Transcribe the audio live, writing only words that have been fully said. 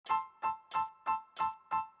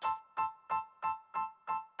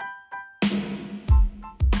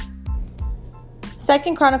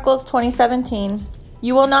2 Chronicles 20:17.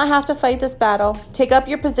 You will not have to fight this battle. Take up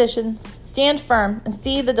your positions, stand firm, and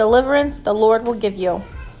see the deliverance the Lord will give you.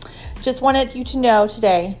 Just wanted you to know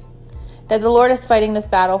today that the Lord is fighting this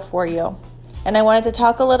battle for you. And I wanted to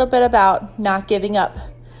talk a little bit about not giving up.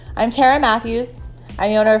 I'm Tara Matthews.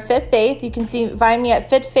 I'm the owner of Fit Faith. You can find me at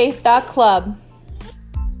fitfaith.club.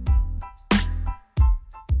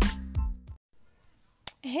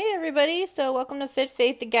 Hey everybody, so welcome to Fit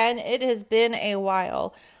Faith again. It has been a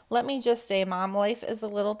while. Let me just say, mom life is a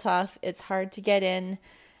little tough. It's hard to get in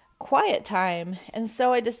quiet time. And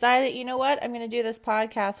so I decided, you know what? I'm going to do this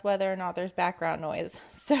podcast whether or not there's background noise.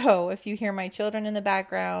 So if you hear my children in the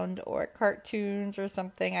background or cartoons or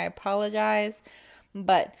something, I apologize.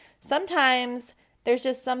 But sometimes there's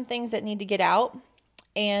just some things that need to get out.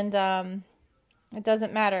 And it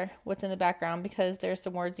doesn't matter what's in the background because there's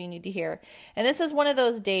some words you need to hear. And this is one of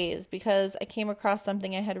those days because I came across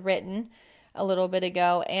something I had written a little bit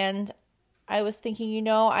ago. And I was thinking,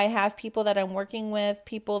 I have people that I'm working with,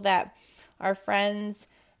 people that are friends.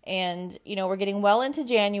 And, we're getting well into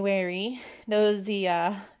January. Those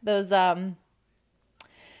New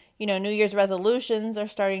Year's resolutions are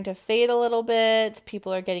starting to fade a little bit.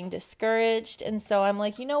 People are getting discouraged. And so I'm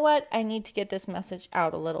like, you know what? I need to get this message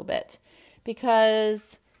out a little bit.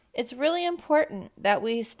 Because it's really important that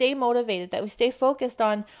we stay motivated, that we stay focused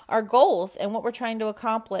on our goals and what we're trying to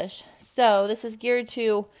accomplish. So this is geared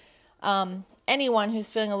to anyone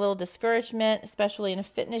who's feeling a little discouragement, especially in a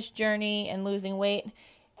fitness journey and losing weight.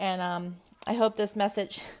 And I hope this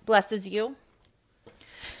message blesses you.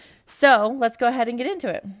 So let's go ahead and get into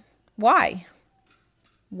it. Why?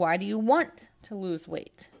 Why do you want to lose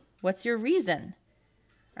weight? What's your reason?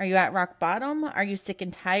 Are you at rock bottom? Are you sick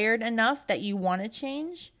and tired enough that you want to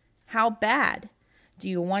change? How bad? Do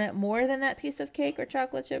you want it more than that piece of cake or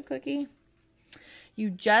chocolate chip cookie? You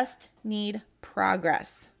just need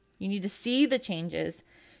progress. You need to see the changes.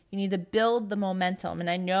 You need to build the momentum. And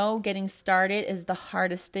I know getting started is the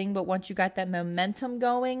hardest thing, but once you got that momentum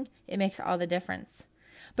going, it makes all the difference.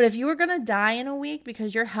 But if you were going to die in a week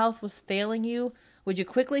because your health was failing you, would you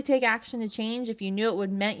quickly take action to change if you knew it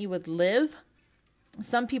would meant you would live?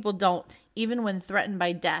 Some people don't, even when threatened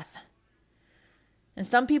by death. And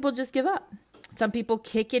some people just give up. Some people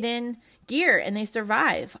kick it in gear and they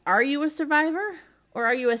survive. Are you a survivor or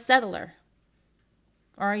are you a settler?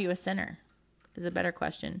 Or are you a sinner? Is a better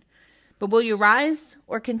question. But will you rise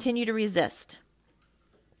or continue to resist?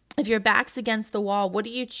 If your back's against the wall, what do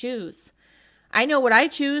you choose? I know what I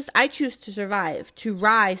choose. I choose to survive, to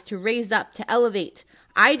rise, to raise up, to elevate.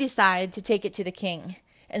 I decide to take it to the king.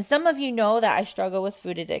 And some of you know that I struggle with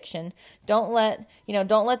food addiction. Don't let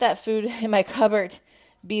that food in my cupboard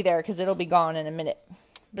be there because it'll be gone in a minute.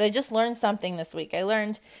 But I just learned something this week. I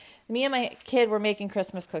learned me and my kid were making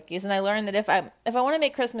Christmas cookies, and I learned that if I want to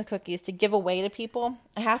make Christmas cookies to give away to people,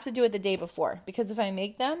 I have to do it the day before because if I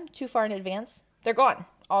make them too far in advance, they're gone,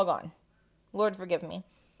 all gone. Lord forgive me.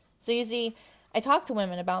 So you see, I talk to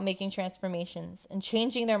women about making transformations and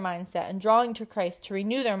changing their mindset and drawing to Christ to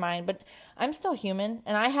renew their mind, but I'm still human,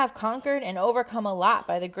 and I have conquered and overcome a lot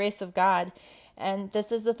by the grace of God, and this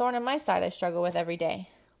is the thorn in my side I struggle with every day.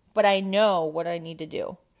 But I know what I need to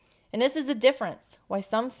do. And this is the difference, why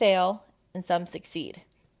some fail and some succeed,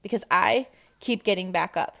 because I keep getting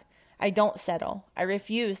back up. I don't settle. I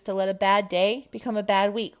refuse to let a bad day become a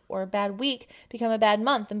bad week, or a bad week become a bad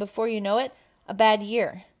month, and before you know it, a bad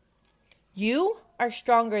year. You are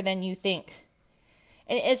stronger than you think.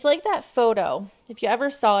 And it's like that photo, if you ever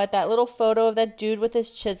saw it, that little photo of that dude with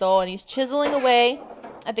his chisel, and he's chiseling away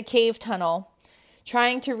at the cave tunnel,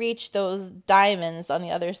 trying to reach those diamonds on the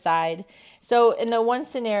other side. So in the one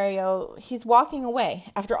scenario, he's walking away.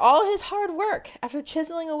 After all his hard work, after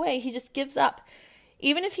chiseling away, he just gives up.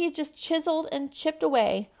 Even if he had just chiseled and chipped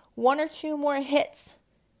away 1 or 2 more hits,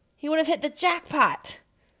 he would have hit the jackpot.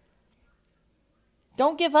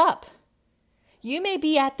 Don't give up. You may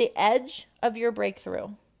be at the edge of your breakthrough.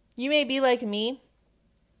 You may be like me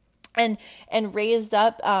and raised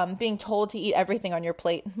up being told to eat everything on your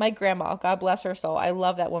plate. My grandma, God bless her soul, I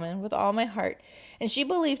love that woman with all my heart. And she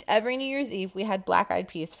believed every New Year's Eve we had black-eyed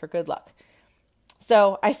peas for good luck.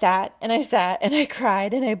 So I sat and I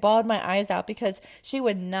cried and I bawled my eyes out because she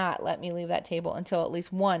would not let me leave that table until at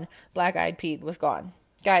least one black-eyed pea was gone.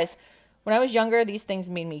 Guys, when I was younger, these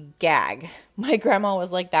things made me gag. My grandma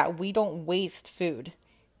was like that. We don't waste food.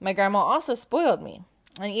 My grandma also spoiled me.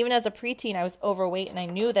 And even as a preteen, I was overweight and I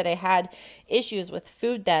knew that I had issues with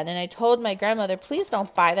food then. And I told my grandmother, please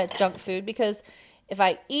don't buy that junk food because if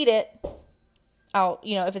I eat it,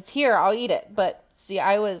 if it's here, I'll eat it. But see,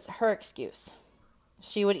 I was her excuse.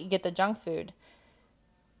 She would get the junk food.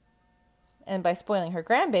 And by spoiling her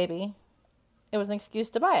grandbaby, it was an excuse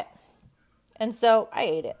to buy it. And so I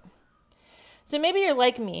ate it. So maybe you're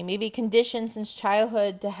like me, maybe conditioned since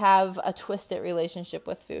childhood to have a twisted relationship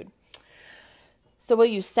with food. So will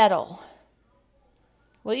you settle?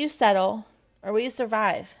 Will you settle or will you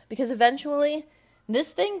survive? Because eventually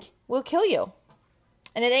this thing will kill you.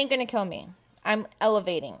 And it ain't going to kill me. I'm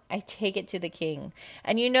elevating. I take it to the king.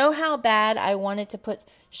 And you know how bad I wanted to put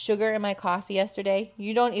sugar in my coffee yesterday?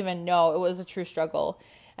 You don't even know. It was a true struggle.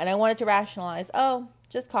 And I wanted to rationalize,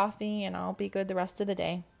 just coffee and I'll be good the rest of the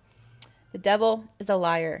day. The devil is a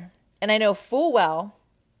liar. And I know full well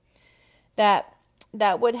that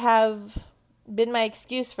would have been my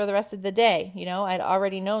excuse for the rest of the day. I'd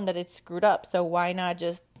already known that it's screwed up. So why not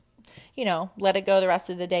just, let it go the rest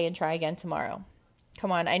of the day and try again tomorrow?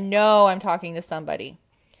 Come on, I know I'm talking to somebody.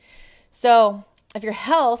 So if your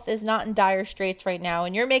health is not in dire straits right now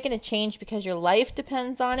and you're making a change because your life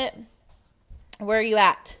depends on it, where are you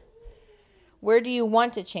at? Where do you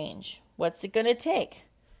want to change? What's it going to take?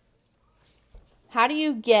 How do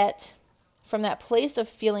you get from that place of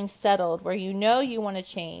feeling settled where you know you want to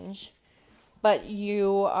change, but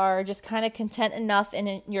you are just kind of content enough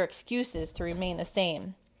in your excuses to remain the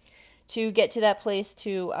same, to get to that place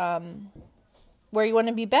to where you want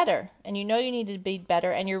to be better, and you know you need to be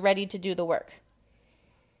better, and you're ready to do the work?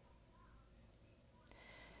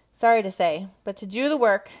 Sorry to say, but to do the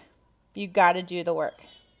work, you got to do the work.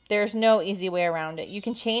 There's no easy way around it. You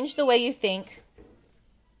can change the way you think.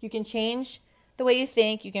 You can change the way you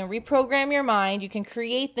think. You can reprogram your mind. You can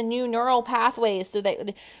create the new neural pathways so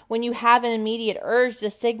that when you have an immediate urge,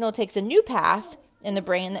 the signal takes a new path in the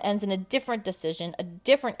brain that ends in a different decision, a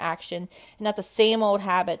different action, and not the same old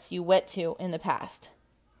habits you went to in the past.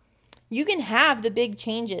 You can have the big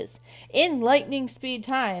changes in lightning speed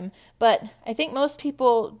time, but I think most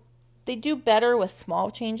people, they do better with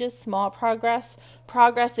small changes, small progress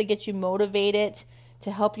that gets you motivated,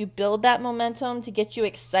 to help you build that momentum, to get you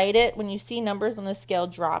excited when you see numbers on the scale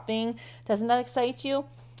dropping. Doesn't that excite you?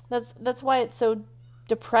 That's why it's so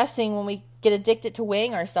depressing when we get addicted to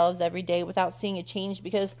weighing ourselves every day without seeing a change,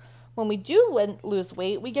 because when we do lose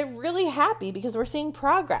weight, we get really happy because we're seeing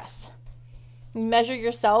progress. You measure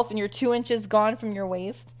yourself and you're 2 inches gone from your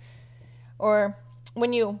waist. Or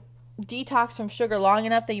when you detox from sugar long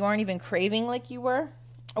enough that you aren't even craving like you were.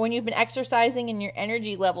 Or when you've been exercising and your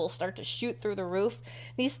energy levels start to shoot through the roof.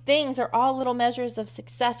 These things are all little measures of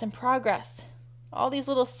success and progress. All these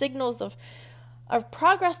little signals of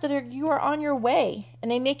progress that you are on your way. And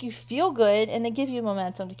they make you feel good and they give you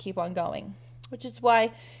momentum to keep on going. Which is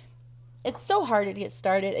why it's so hard to get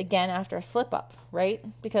started again after a slip up, right?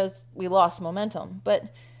 Because we lost momentum. But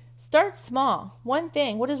start small. One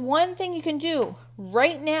thing. What is one thing you can do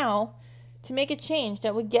right now to make a change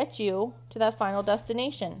that would get you to that final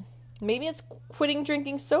destination? Maybe it's quitting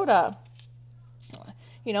drinking soda.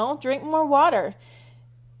 Drink more water.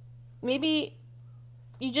 Maybe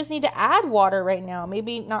you just need to add water right now.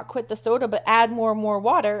 Maybe not quit the soda, but add more and more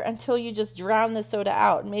water until you just drown the soda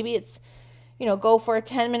out. Maybe it's, go for a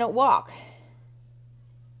 10-minute walk.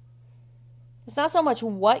 It's not so much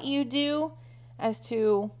what you do as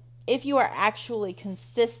to if you are actually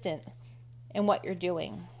consistent in what you're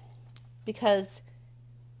doing. Because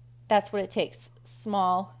that's what it takes.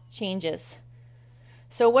 Small changes.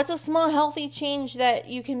 So what's a small healthy change that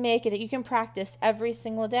you can make, that you can practice every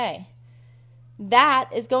single day?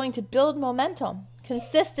 That is going to build momentum,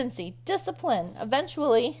 consistency, discipline,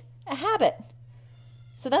 eventually a habit.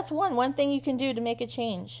 So that's one thing you can do to make a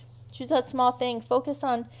change. Choose that small thing. Focus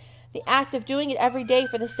on the act of doing it every day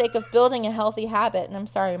for the sake of building a healthy habit. And I'm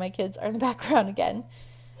sorry, my kids are in the background again.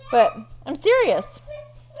 But I'm serious.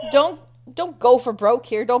 Don't go for broke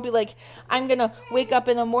here. Don't be like, I'm going to wake up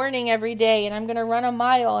in the morning every day and I'm going to run a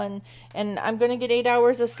mile and I'm going to get 8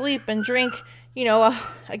 hours of sleep and drink,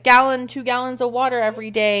 a gallon, 2 gallons of water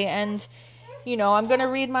every day. And, I'm going to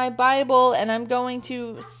read my Bible and I'm going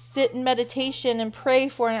to sit in meditation and pray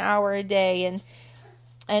for an hour a day. And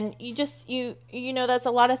that's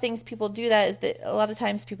a lot of things people do that is that a lot of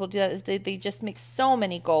times people do that is they just make so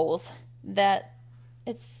many goals that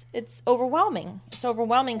it's overwhelming. It's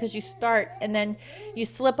overwhelming because you start and then you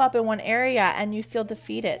slip up in one area and you feel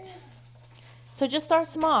defeated. So just start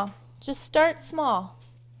small. Just start small.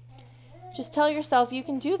 Just tell yourself you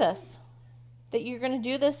can do this. That you're going to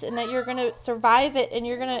do this and that you're going to survive it and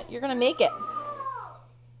you're going to make it.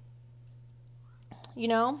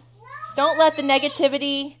 Don't let the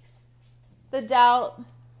negativity, the doubt,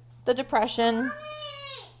 the depression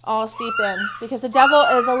all seep in, because the devil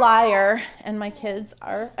is a liar and my kids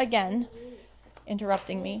are again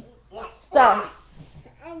interrupting me. So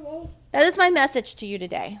that is my message to you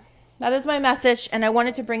today. that is my message, and I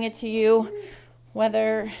wanted to bring it to you,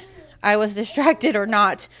 whether I was distracted or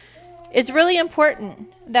not. It's really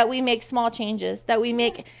important that we make small changes, that we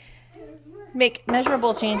make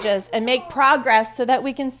measurable changes and make progress so that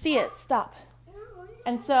we can see it. Stop.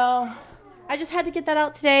 And so I just had to get that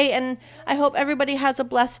out today, and I hope everybody has a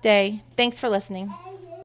blessed day. Thanks for listening.